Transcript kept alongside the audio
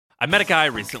I met a guy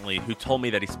recently who told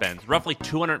me that he spends roughly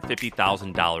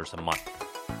 $250,000 a month.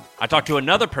 I talked to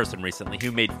another person recently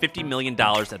who made $50 million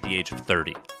at the age of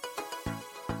 30.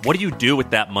 What do you do with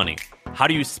that money? How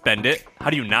do you spend it? How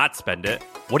do you not spend it?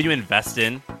 What do you invest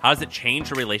in? How does it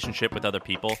change your relationship with other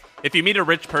people? If you meet a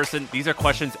rich person, these are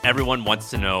questions everyone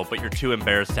wants to know, but you're too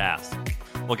embarrassed to ask.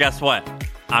 Well, guess what?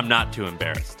 I'm not too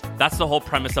embarrassed. That's the whole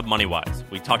premise of MoneyWise.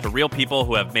 We talk to real people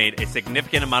who have made a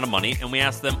significant amount of money, and we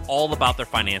ask them all about their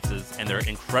finances, and they're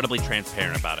incredibly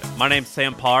transparent about it. My name's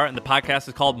Sam Parr, and the podcast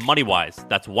is called MoneyWise.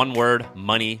 That's one word,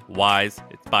 MoneyWise.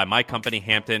 It's by my company,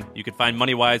 Hampton. You can find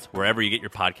MoneyWise wherever you get your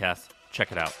podcasts.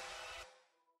 Check it out.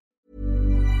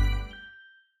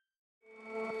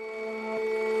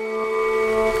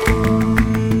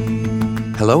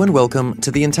 Hello and welcome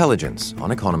to The Intelligence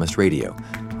on Economist Radio.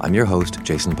 I'm your host,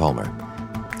 Jason Palmer.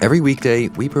 Every weekday,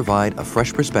 we provide a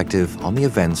fresh perspective on the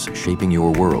events shaping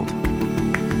your world.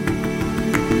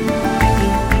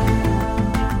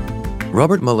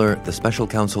 Robert Mueller, the special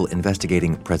counsel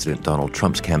investigating President Donald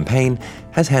Trump's campaign,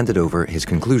 has handed over his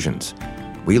conclusions.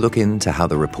 We look into how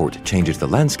the report changes the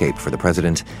landscape for the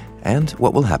president and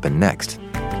what will happen next.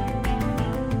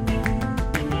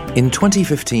 In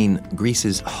 2015,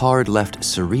 Greece's hard-left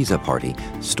Syriza party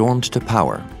stormed to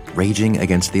power, raging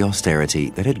against the austerity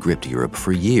that had gripped Europe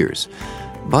for years.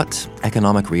 But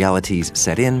economic realities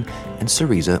set in, and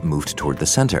Syriza moved toward the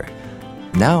center.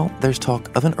 Now there's talk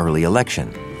of an early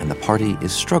election, and the party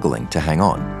is struggling to hang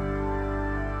on.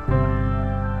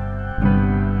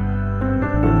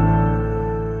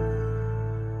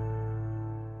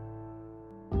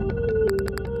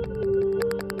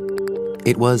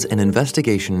 It was an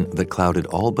investigation that clouded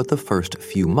all but the first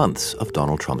few months of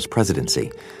Donald Trump's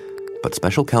presidency. But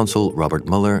special counsel Robert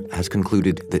Mueller has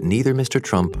concluded that neither Mr.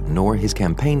 Trump nor his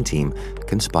campaign team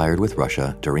conspired with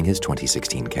Russia during his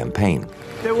 2016 campaign.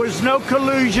 There was no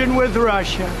collusion with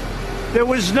Russia. There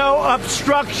was no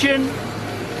obstruction,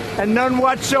 and none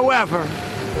whatsoever.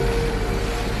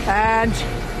 And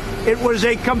it was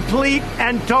a complete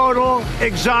and total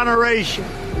exoneration.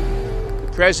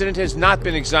 The president has not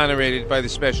been exonerated by the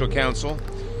special counsel,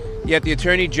 yet the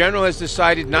attorney general has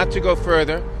decided not to go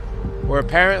further, or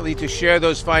apparently to share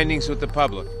those findings with the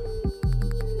public.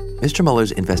 Mr.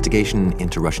 Mueller's investigation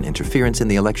into Russian interference in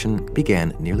the election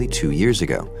began nearly 2 years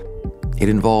ago. It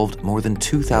involved more than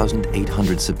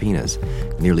 2,800 subpoenas,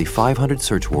 nearly 500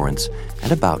 search warrants,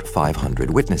 and about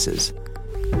 500 witnesses.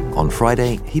 On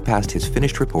Friday, he passed his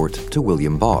finished report to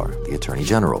William Barr, the Attorney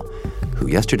General, who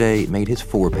yesterday made his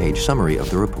 4-page summary of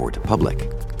the report public.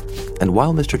 And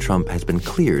while Mr. Trump has been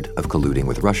cleared of colluding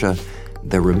with Russia,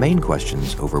 there remain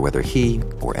questions over whether he,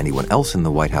 or anyone else in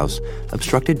the White House,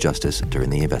 obstructed justice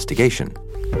during the investigation.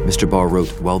 Mr. Barr wrote,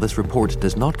 while this report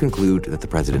does not conclude that the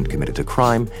president committed a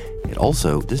crime, it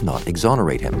also does not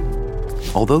exonerate him.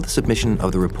 Although the submission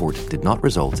of the report did not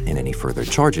result in any further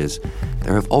charges,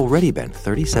 there have already been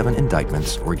 37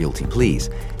 indictments or guilty pleas,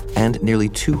 and nearly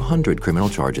 200 criminal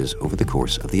charges over the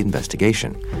course of the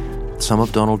investigation. Some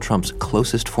of Donald Trump's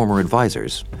closest former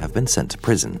advisors have been sent to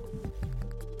prison.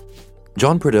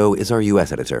 John Prideaux is our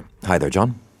U.S. editor. Hi there,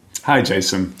 John. Hi,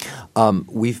 Jason.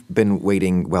 We've been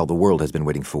waiting, well, the world has been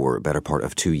waiting for a better part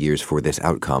of 2 years for this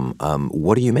outcome.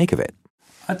 What do you make of it?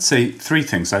 I'd say three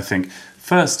things, I think.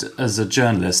 First, as a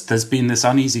journalist, there's been this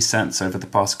uneasy sense over the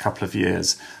past couple of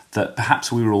years that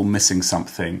perhaps we were all missing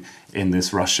something in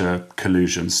this Russia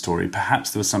collusion story.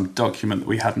 Perhaps there was some document that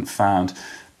we hadn't found.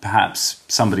 Perhaps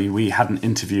somebody we hadn't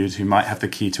interviewed who might have the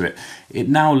key to it. It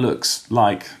now looks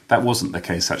like that wasn't the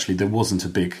case, actually. There wasn't a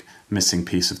big missing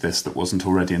piece of this that wasn't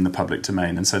already in the public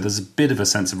domain. And so there's a bit of a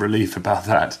sense of relief about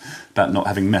that not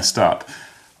having messed up.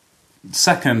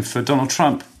 Second, for Donald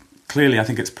Trump, clearly I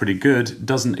think it's pretty good. It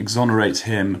doesn't exonerate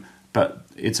him, but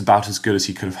it's about as good as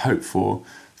he could have hoped for.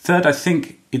 Third, I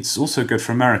think it's also good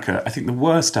for America. I think the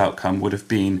worst outcome would have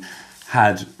been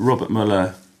had Robert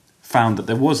Mueller found that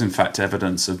there was in fact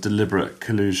evidence of deliberate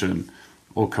collusion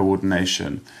or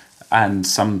coordination and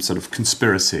some sort of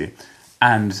conspiracy.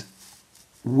 And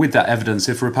with that evidence,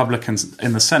 if Republicans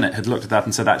in the Senate had looked at that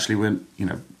and said, actually,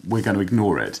 we're going to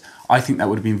ignore it, I think that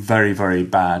would have been very, very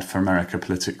bad for America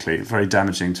politically, very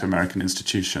damaging to American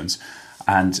institutions,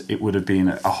 and it would have been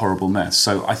a horrible mess.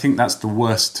 So I think that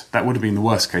would have been the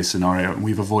worst case scenario, and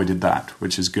we've avoided that,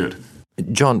 which is good.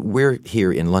 John, we're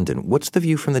here in London. What's the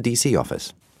view from the DC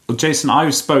office? Well, Jason, I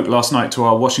spoke last night to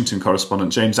our Washington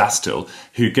correspondent, James Astill,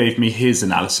 who gave me his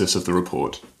analysis of the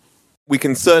report. We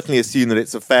can certainly assume that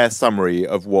it's a fair summary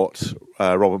of what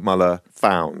Robert Mueller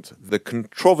found. The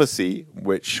controversy,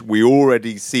 which we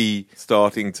already see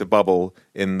starting to bubble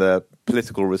in the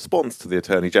political response to the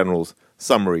Attorney General's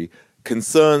summary,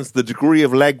 concerns the degree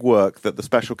of legwork that the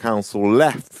special counsel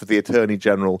left for the Attorney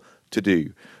General to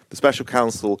do. The special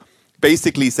counsel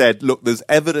basically said, look, there's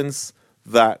evidence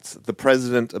that the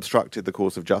president obstructed the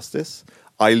course of justice.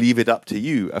 I leave it up to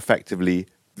you, effectively,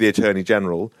 the Attorney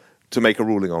General, to make a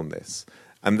ruling on this.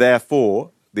 And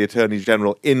therefore, the Attorney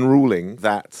General, in ruling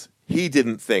that he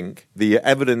didn't think the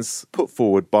evidence put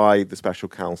forward by the special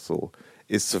counsel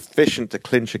is sufficient to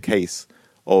clinch a case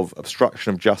of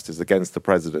obstruction of justice against the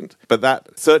president. But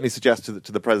that certainly suggests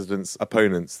to the president's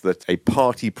opponents that a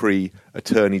party-pre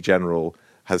Attorney General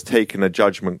has taken a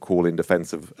judgment call in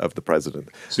defence of the president.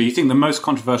 So you think the most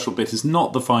controversial bit is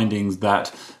not the findings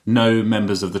that no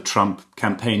members of the Trump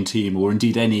campaign team, or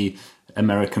indeed any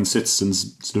American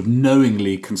citizens, sort of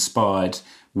knowingly conspired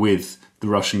with the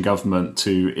Russian government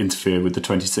to interfere with the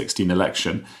 2016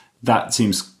 election. That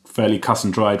seems fairly cut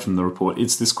and dried from the report.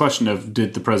 It's this question of,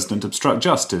 did the president obstruct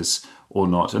justice or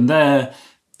not? And there,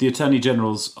 the Attorney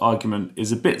General's argument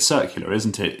is a bit circular,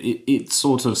 isn't it? It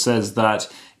sort of says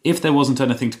that if there wasn't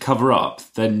anything to cover up,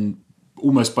 then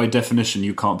almost by definition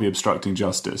you can't be obstructing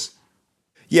justice.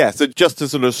 Yeah, so just to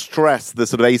sort of stress the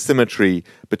sort of asymmetry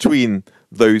between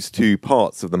those two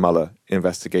parts of the Mueller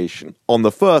investigation. On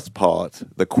the first part,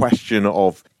 the question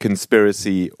of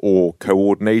conspiracy or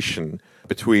coordination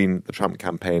between the Trump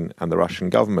campaign and the Russian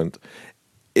government,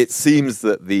 it seems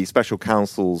that the special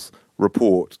counsel's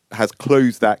report has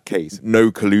closed that case.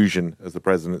 No collusion, as the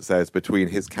president says, between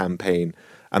his campaign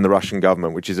and the Russian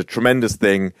government, which is a tremendous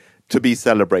thing to be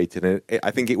celebrated. And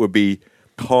I think it would be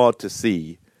hard to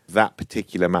see that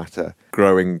particular matter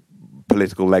growing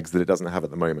political legs that it doesn't have at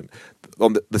the moment.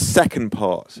 On the second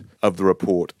part of the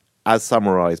report, as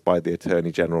summarised by the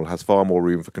Attorney General, has far more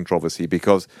room for controversy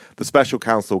because the special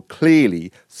counsel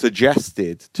clearly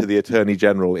suggested to the Attorney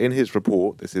General in his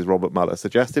report, this is Robert Mueller,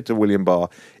 suggested to William Barr,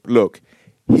 look,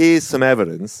 here's some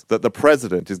evidence that the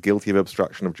president is guilty of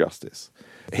obstruction of justice.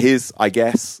 Here's, I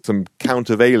guess, some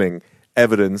countervailing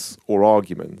evidence or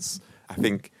arguments. I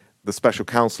think the special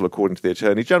counsel, according to the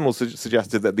Attorney General,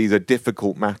 suggested that these are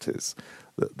difficult matters,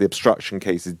 that the obstruction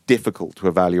case is difficult to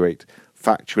evaluate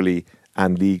factually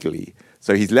and legally.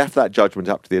 So he's left that judgment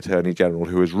up to the Attorney General,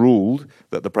 who has ruled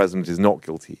that the president is not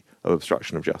guilty of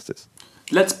obstruction of justice.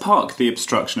 Let's park the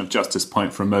obstruction of justice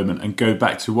point for a moment and go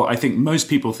back to what I think most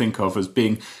people think of as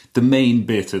being the main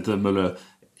bit of the Mueller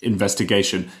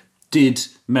investigation. Did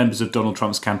members of Donald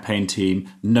Trump's campaign team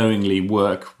knowingly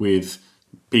work with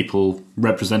people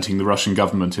representing the Russian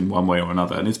government in one way or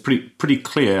another? And it's pretty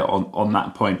clear on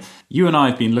that point. You and I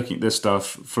have been looking at this stuff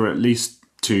for at least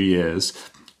 2 years,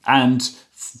 and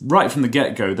right from the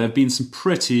get-go, there have been some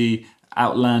pretty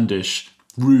outlandish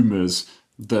rumours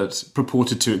that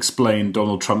purported to explain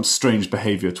Donald Trump's strange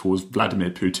behaviour towards Vladimir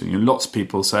Putin. And lots of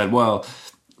people said, well,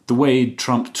 the way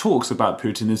Trump talks about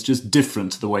Putin is just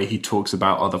different to the way he talks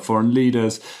about other foreign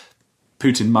leaders.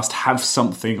 Putin must have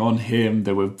something on him.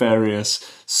 There were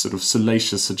various sort of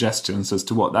salacious suggestions as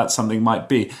to what that something might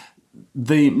be.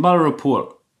 The Mueller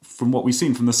report, from what we've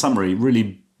seen from the summary,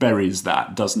 really buries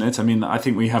that, doesn't it? I mean, I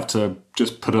think we have to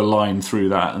just put a line through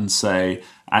that and say,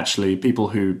 actually, people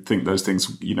who think those things,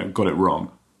 got it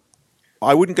wrong.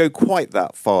 I wouldn't go quite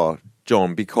that far,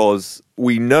 John, because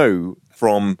we know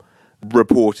from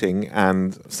reporting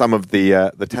and some of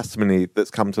the testimony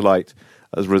that's come to light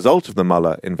as a result of the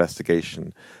Mueller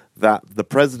investigation that the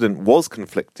president was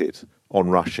conflicted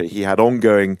on Russia. He had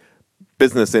ongoing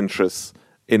business interests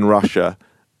in Russia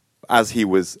as he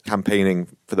was campaigning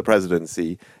for the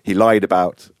presidency. He lied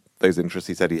about those interests.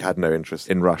 He said he had no interest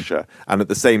in Russia. And at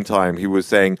the same time, he was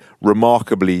saying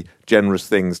remarkably generous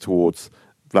things towards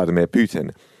Vladimir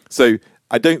Putin. So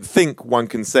I don't think one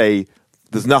can say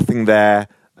there's nothing there,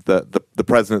 that the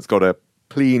president's got a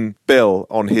clean bill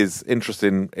on his interest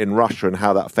in Russia and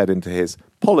how that fed into his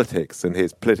politics and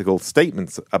his political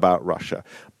statements about Russia.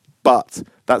 But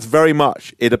that's very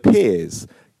much, it appears,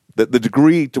 that the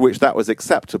degree to which that was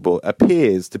acceptable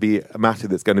appears to be a matter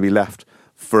that's going to be left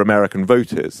for American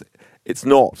voters. It's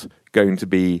not going to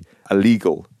be a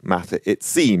legal matter, it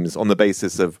seems, on the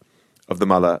basis of the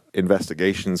Mueller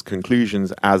investigation's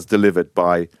conclusions as delivered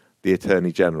by the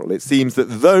Attorney General. It seems that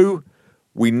though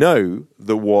we know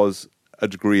there was a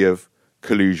degree of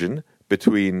collusion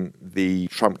between the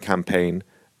Trump campaign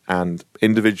and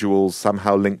individuals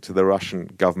somehow linked to the Russian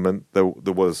government, there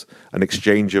was an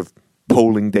exchange of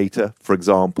polling data, for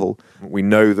example. We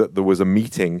know that there was a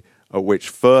meeting at which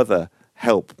further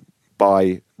help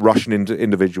by Russian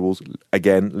individuals,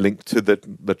 again, linked to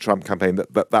the Trump campaign,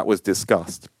 that was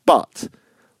discussed. But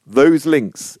those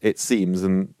links, it seems,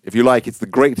 and if you like, it's the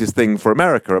greatest thing for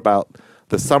America about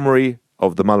the summary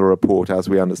of the Mueller report as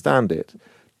we understand it,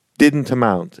 didn't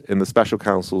amount, in the special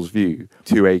counsel's view,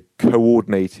 to a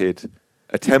coordinated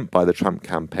attempt by the Trump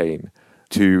campaign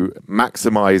to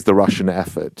maximize the Russian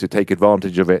effort, to take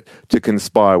advantage of it, to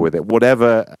conspire with it.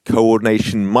 Whatever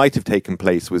coordination might have taken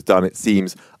place was done, it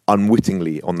seems,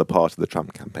 unwittingly on the part of the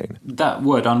Trump campaign. That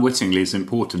word unwittingly is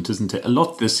important, isn't it? A lot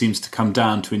of this seems to come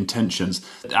down to intentions.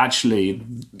 Actually,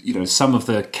 some of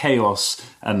the chaos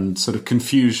and sort of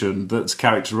confusion that's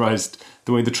characterized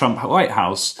the way the Trump White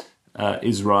House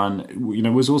is run,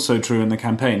 was also true in the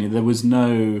campaign. There was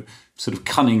no sort of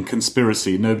cunning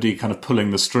conspiracy, nobody kind of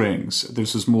pulling the strings.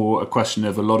 This was more a question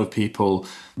of a lot of people,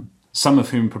 some of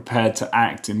whom prepared to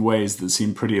act in ways that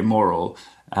seemed pretty immoral,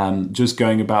 just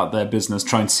going about their business,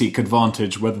 trying to seek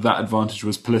advantage, whether that advantage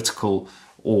was political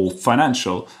or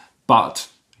financial, but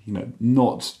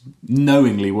not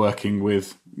knowingly working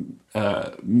with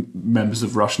members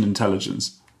of Russian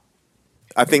intelligence.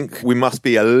 I think we must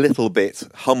be a little bit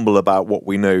humble about what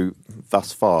we know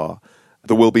thus far.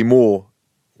 There will be more,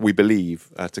 we believe,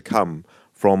 to come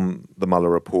from the Mueller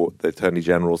report. The Attorney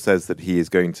General says that he is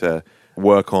going to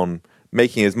work on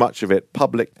making as much of it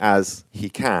public as he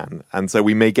can. And so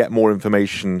we may get more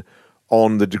information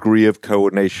on the degree of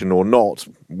coordination or not,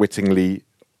 wittingly,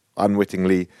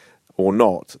 unwittingly or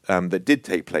not, that did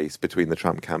take place between the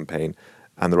Trump campaign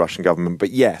and the Russian government.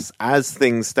 But yes, as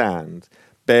things stand,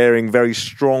 bearing very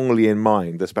strongly in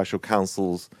mind the special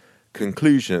counsel's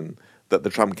conclusion that the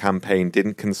Trump campaign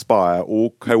didn't conspire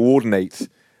or coordinate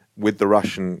with the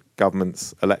Russian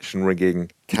government's election rigging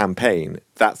campaign,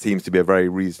 that seems to be a very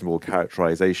reasonable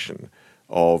characterization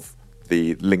of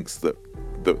the links that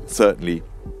certainly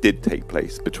did take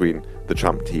place between the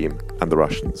Trump team and the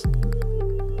Russians.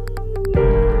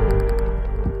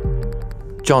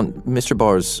 John, Mr.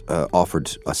 Barr's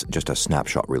offered us just a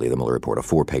snapshot, really, of the Mueller report, a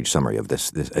 4-page summary of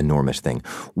this enormous thing.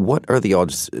 What are the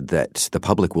odds that the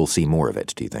public will see more of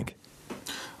it, do you think?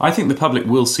 I think the public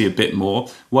will see a bit more.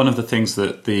 One of the things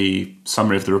that the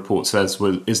summary of the report says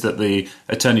is that the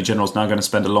Attorney General is now going to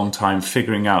spend a long time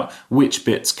figuring out which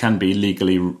bits can be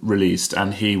legally released,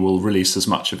 and he will release as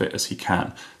much of it as he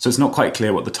can. So it's not quite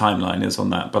clear what the timeline is on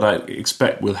that, but I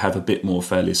expect we'll have a bit more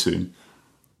fairly soon.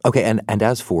 Okay, and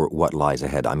as for what lies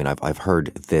ahead, I mean, I've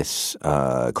heard this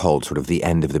called sort of the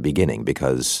end of the beginning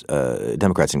because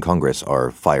Democrats in Congress are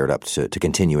fired up to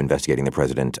continue investigating the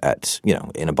president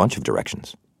in a bunch of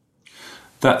directions.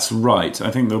 That's right. I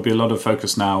think there'll be a lot of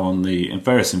focus now on the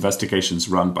various investigations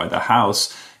run by the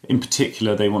House. In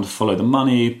particular, they want to follow the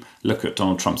money, look at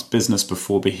Donald Trump's business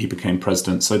before he became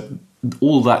president. So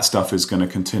all that stuff is going to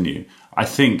continue. I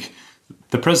think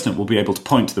the president will be able to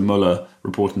point to the Mueller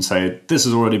report and say, this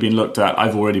has already been looked at,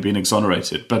 I've already been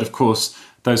exonerated. But of course,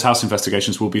 those House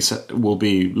investigations will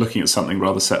be looking at something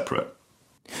rather separate.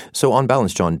 So on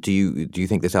balance, John, do you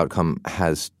think this outcome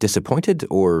has disappointed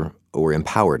or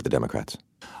empowered the Democrats?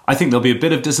 I think there'll be a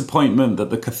bit of disappointment that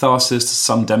the catharsis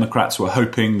some Democrats were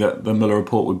hoping that the Mueller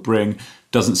report would bring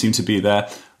doesn't seem to be there.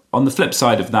 On the flip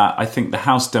side of that, I think the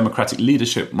House Democratic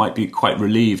leadership might be quite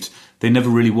relieved. They never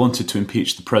really wanted to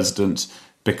impeach the president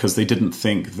because they didn't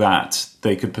think that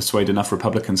they could persuade enough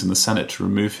Republicans in the Senate to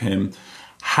remove him.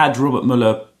 Had Robert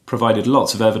Mueller provided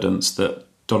lots of evidence that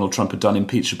Donald Trump had done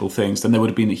impeachable things, then there would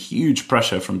have been a huge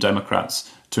pressure from Democrats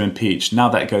to impeach. Now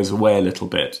that goes away a little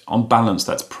bit. On balance,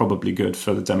 that's probably good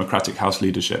for the Democratic House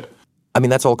leadership. I mean,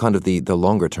 that's all kind of the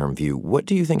longer-term view. What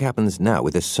do you think happens now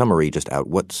with this summary just out?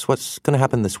 What's going to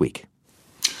happen this week?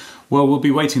 Well, we'll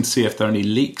be waiting to see if there are any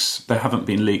leaks. There haven't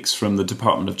been leaks from the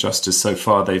Department of Justice so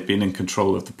far. They've been in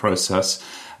control of the process.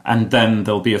 And then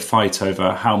there'll be a fight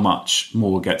over how much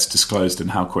more gets disclosed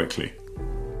and how quickly.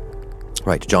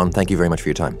 Right. John, thank you very much for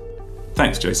your time.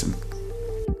 Thanks, Jason.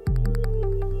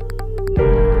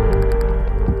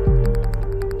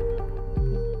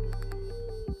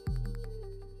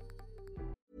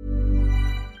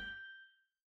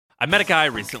 I met a guy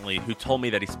recently who told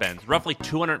me that he spends roughly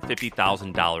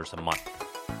 $250,000 a month.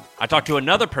 I talked to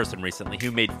another person recently who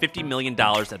made $50 million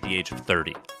at the age of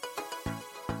 30.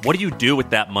 What do you do with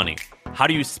that money? How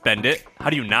do you spend it? How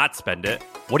do you not spend it?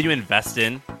 What do you invest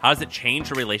in? How does it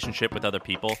change your relationship with other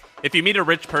people? If you meet a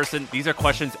rich person, these are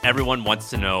questions everyone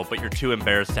wants to know, but you're too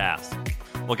embarrassed to ask.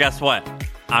 Well, guess what?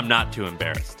 I'm not too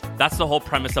embarrassed. That's the whole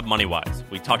premise of MoneyWise.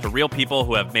 We talk to real people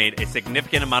who have made a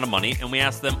significant amount of money, and we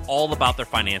ask them all about their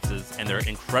finances, and they're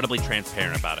incredibly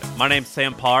transparent about it. My name's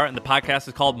Sam Parr, and the podcast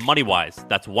is called MoneyWise.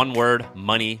 That's one word,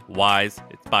 MoneyWise.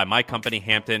 It's by my company,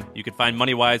 Hampton. You can find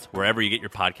MoneyWise wherever you get your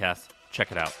podcasts.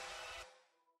 Check it out.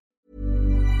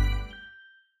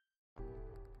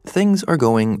 Things are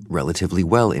going relatively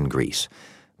well in Greece.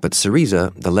 But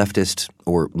Syriza, the leftist,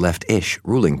 or left-ish,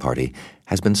 ruling party,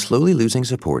 has been slowly losing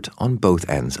support on both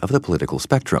ends of the political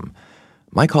spectrum.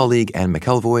 My colleague Anne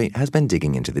McElvoy has been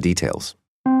digging into the details.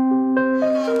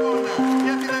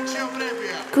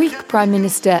 Greek Prime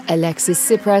Minister Alexis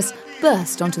Tsipras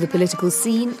burst onto the political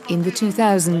scene in the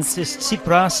 2000s.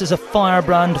 Tsipras is a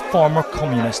firebrand former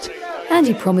communist. And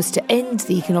he promised to end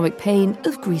the economic pain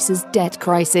of Greece's debt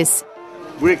crisis.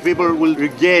 Greek people will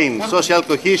regain social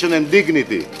cohesion and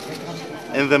dignity.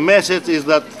 And the message is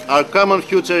that our common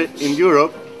future in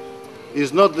Europe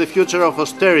is not the future of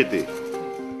austerity.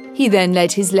 He then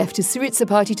led his leftist Syriza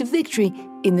party to victory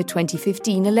in the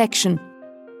 2015 election.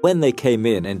 When they came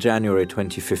in January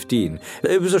 2015,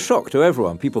 it was a shock to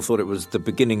everyone. People thought it was the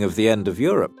beginning of the end of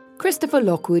Europe. Christopher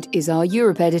Lockwood is our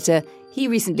Europe editor. He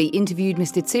recently interviewed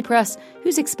Mr. Tsipras,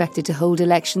 who's expected to hold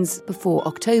elections before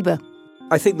October.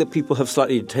 I think that people have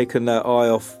slightly taken their eye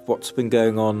off what's been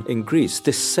going on in Greece.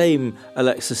 This same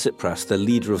Alexis Tsipras, the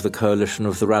leader of the coalition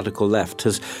of the radical left,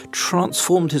 has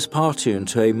transformed his party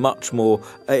into a much more,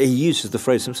 he uses the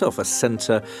phrase himself, a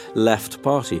centre-left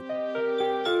party.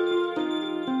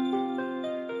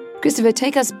 Christopher,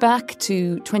 take us back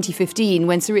to 2015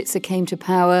 when Syriza came to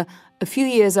power a few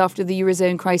years after the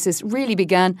Eurozone crisis really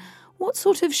began. What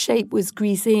sort of shape was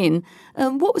Greece in?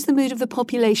 What was the mood of the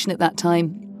population at that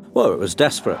time? Well, it was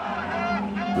desperate.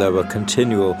 There were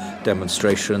continual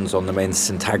demonstrations on the main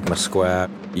Syntagma Square.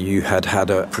 You had had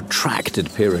a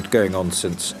protracted period going on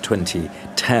since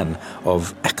 2010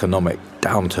 of economic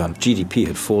downturn. GDP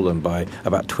had fallen by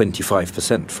about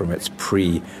 25% from its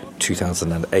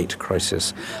pre-2008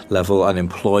 crisis level.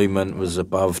 Unemployment was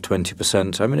above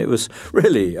 20%. I mean, it was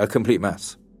really a complete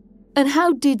mess. And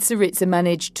how did Syriza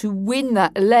manage to win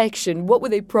that election? What were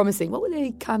they promising? What were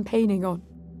they campaigning on?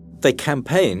 They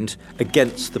campaigned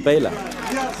against the bailout.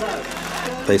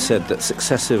 They said that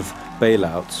successive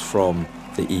bailouts from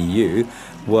the EU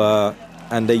were,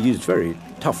 and they used very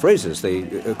tough phrases, they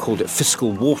called it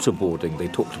fiscal waterboarding. They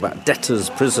talked about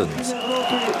debtors' prisons.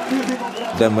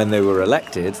 Then when they were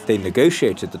elected, they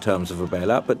negotiated the terms of a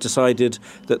bailout, but decided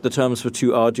that the terms were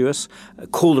too arduous,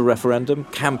 called a referendum,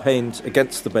 campaigned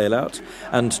against the bailout,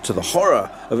 and to the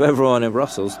horror of everyone in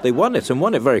Brussels, they won it, and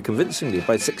won it very convincingly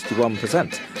by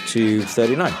 61% to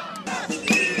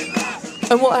 39%.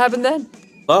 And what happened then?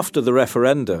 After the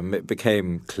referendum, it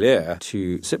became clear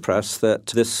to Tsipras that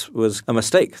this was a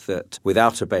mistake, that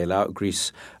without a bailout,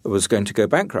 Greece was going to go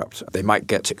bankrupt. They might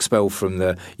get expelled from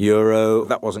the euro.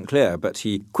 That wasn't clear, but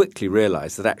he quickly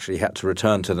realised that actually he had to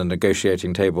return to the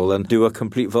negotiating table and do a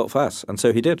complete volte-face, and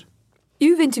so he did.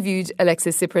 You've interviewed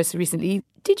Alexis Tsipras recently.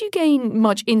 Did you gain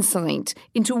much insight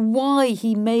into why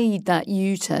he made that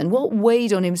U-turn? What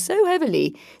weighed on him so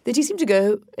heavily that he seemed to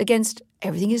go against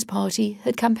everything his party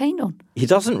had campaigned on? He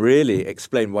doesn't really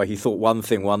explain why he thought one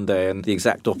thing one day and the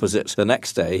exact opposite the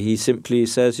next day. He simply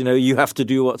says, you have to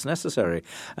do what's necessary.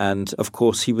 And, of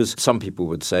course, he was, some people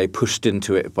would say, pushed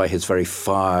into it by his very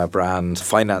firebrand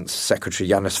finance secretary,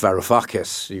 Yanis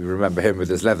Varoufakis. You remember him with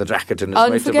his leather jacket and his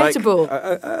Unforgettable.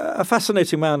 motorbike. A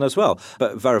fascinating man as well.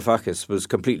 But Varoufakis was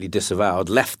completely disavowed,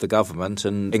 left the government,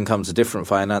 and in comes a different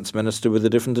finance minister with a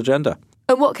different agenda.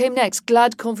 And what came next?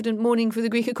 Glad, confident morning for the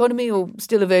Greek economy, or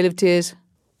still a veil of tears?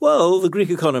 Well, the Greek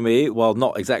economy, while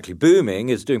not exactly booming,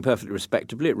 is doing perfectly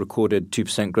respectably. It recorded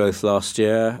 2% growth last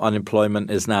year.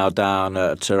 Unemployment is now down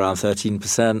at around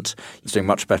 13%. It's doing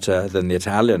much better than the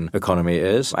Italian economy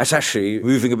is. It's actually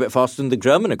moving a bit faster than the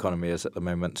German economy is at the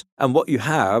moment. And what you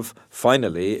have,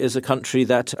 finally, is a country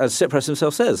that, as Tsipras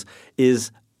himself says,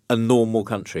 is a normal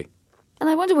country. And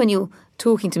I wonder, when you're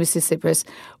talking to Mr. Tsipras,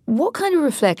 what kind of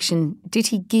reflection did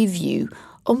he give you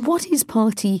on what his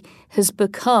party has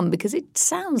become? Because it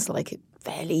sounds like a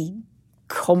fairly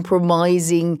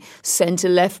compromising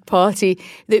centre-left party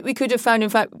that we could have found. In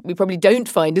fact, we probably don't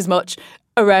find as much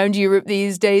around Europe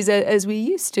these days as we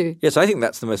used to. Yes, I think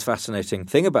that's the most fascinating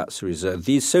thing about Syriza.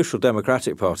 These social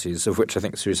democratic parties, of which I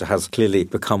think Syriza has clearly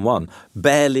become one,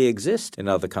 barely exist in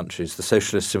other countries. The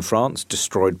socialists in France,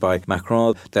 destroyed by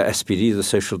Macron. The SPD, the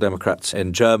Social Democrats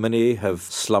in Germany, have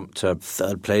slumped to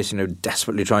third place,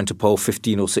 desperately trying to poll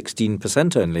 15 or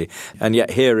 16% only. And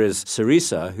yet here is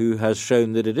Syriza, who has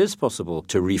shown that it is possible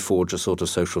to reforge a sort of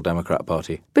social democrat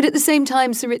party. But at the same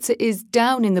time, Syriza is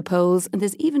down in the polls, and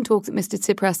there's even talk that Mr.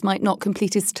 Tsipras might not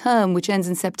complete his term, which ends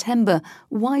in September.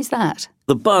 Why is that?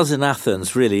 The buzz in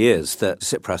Athens really is that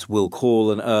Tsipras will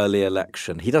call an early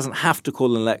election. He doesn't have to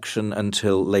call an election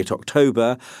until late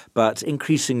October, but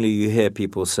increasingly you hear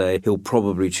people say he'll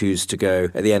probably choose to go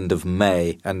at the end of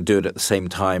May and do it at the same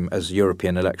time as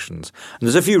European elections. And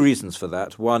there's a few reasons for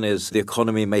that. One is the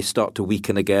economy may start to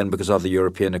weaken again because other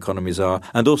European economies are.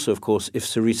 And also, of course, if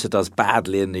Syriza does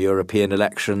badly in the European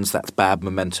elections, that's bad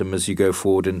momentum as you go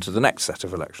forward into the next set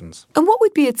of elections. And what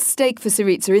would be at stake for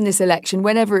Syriza in this election,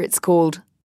 whenever it's called?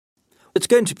 It's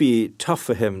going to be tough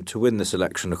for him to win this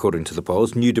election, according to the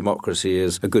polls. New Democracy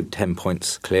is a good 10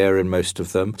 points clear in most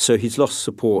of them. So he's lost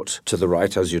support to the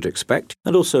right, as you'd expect.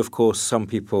 And also, of course, some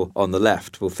people on the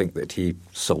left will think that he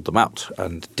sold them out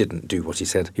and didn't do what he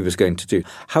said he was going to do.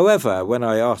 However, when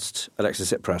I asked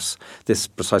Alexis Tsipras this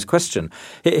precise question,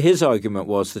 his argument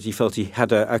was that he felt he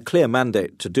had a clear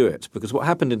mandate to do it. Because what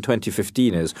happened in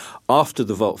 2015 is, after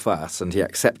the volte-face and he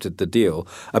accepted the deal,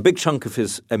 a big chunk of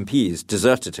his MPs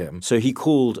deserted him. So he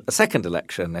called a second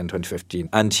election in 2015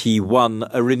 and he won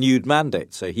a renewed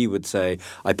mandate. So he would say,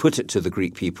 I put it to the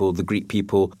Greek people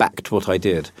backed what I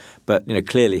did. But,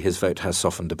 clearly his vote has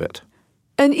softened a bit.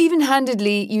 And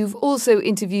even-handedly, you've also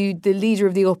interviewed the leader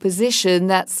of the opposition,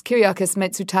 that's Kyriakos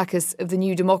Mitsotakis of the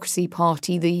New Democracy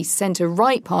Party, the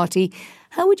centre-right party.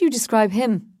 How would you describe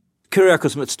him?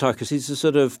 Kyriakos Mitsotakis, he's a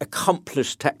sort of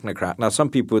accomplished technocrat. Now, some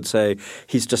people would say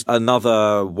he's just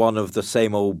another one of the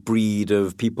same old breed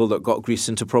of people that got Greece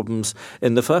into problems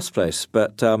in the first place.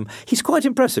 But he's quite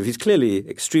impressive. He's clearly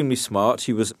extremely smart.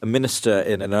 He was a minister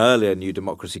in an earlier New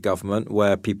Democracy government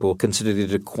where people considered he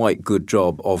did a quite good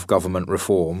job of government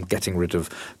reform, getting rid of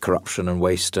corruption and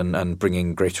waste and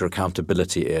bringing greater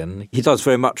accountability in. He does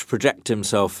very much project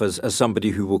himself as somebody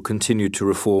who will continue to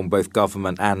reform both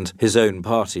government and his own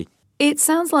party. It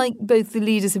sounds like both the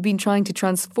leaders have been trying to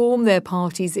transform their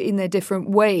parties in their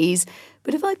different ways.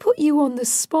 But if I put you on the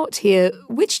spot here,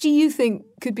 which do you think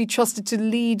could be trusted to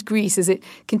lead Greece as it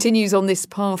continues on this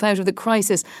path out of the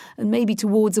crisis and maybe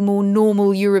towards a more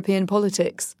normal European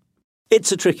politics?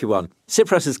 It's a tricky one.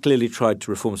 Tsipras has clearly tried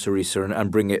to reform Syriza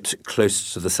and bring it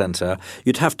close to the centre.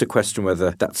 You'd have to question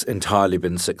whether that's entirely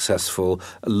been successful.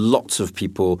 Lots of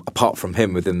people, apart from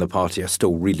him within the party, are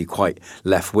still really quite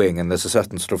left-wing, and there's a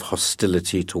certain sort of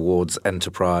hostility towards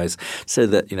enterprise, so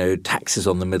that, taxes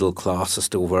on the middle class are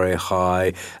still very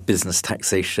high, business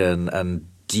taxation and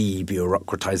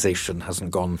de-bureaucratization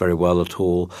hasn't gone very well at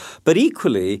all. But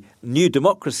equally, New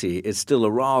Democracy is still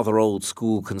a rather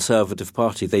old-school conservative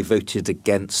party. They voted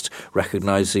against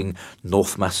recognising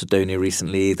North Macedonia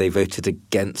recently. They voted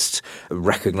against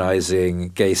recognising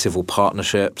gay civil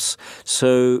partnerships.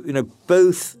 So,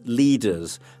 both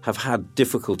leaders have had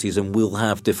difficulties and will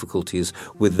have difficulties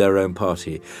with their own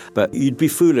party. But you'd be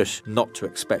foolish not to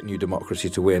expect New Democracy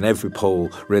to win. Every poll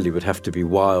really would have to be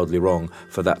wildly wrong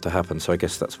for that to happen. So I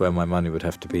guess that's where my money would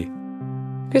have to be.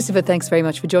 Christopher, thanks very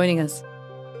much for joining us.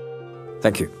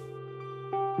 Thank you.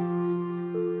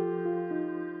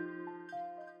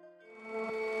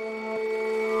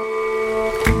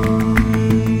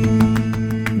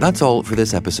 That's all for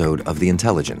this episode of The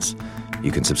Intelligence.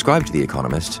 You can subscribe to The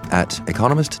Economist at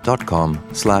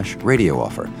economist.com/radio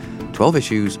offer. 12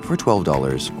 issues for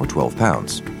 $12 or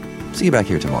 £12. See you back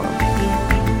here tomorrow.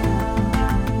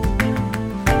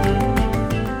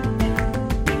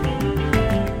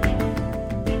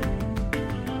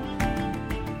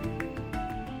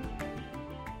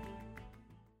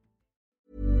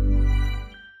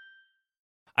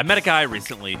 I met a guy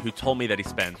recently who told me that he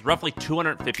spends roughly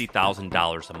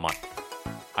 $250,000 a month.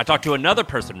 I talked to another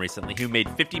person recently who made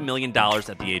 $50 million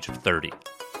at the age of 30.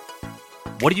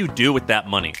 What do you do with that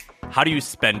money? How do you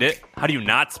spend it? How do you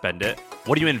not spend it?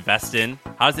 What do you invest in?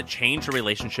 How does it change your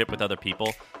relationship with other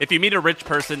people? If you meet a rich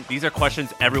person, these are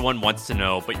questions everyone wants to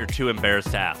know, but you're too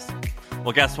embarrassed to ask.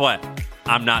 Well, guess what?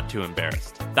 I'm not too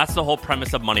embarrassed. That's the whole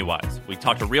premise of MoneyWise. We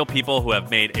talk to real people who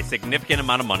have made a significant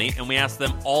amount of money, and we ask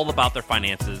them all about their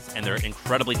finances, and they're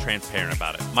incredibly transparent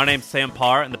about it. My name's Sam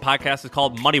Parr, and the podcast is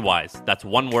called MoneyWise. That's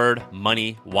one word,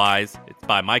 MoneyWise. It's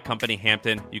by my company,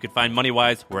 Hampton. You can find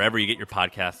MoneyWise wherever you get your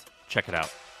podcasts. Check it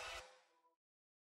out.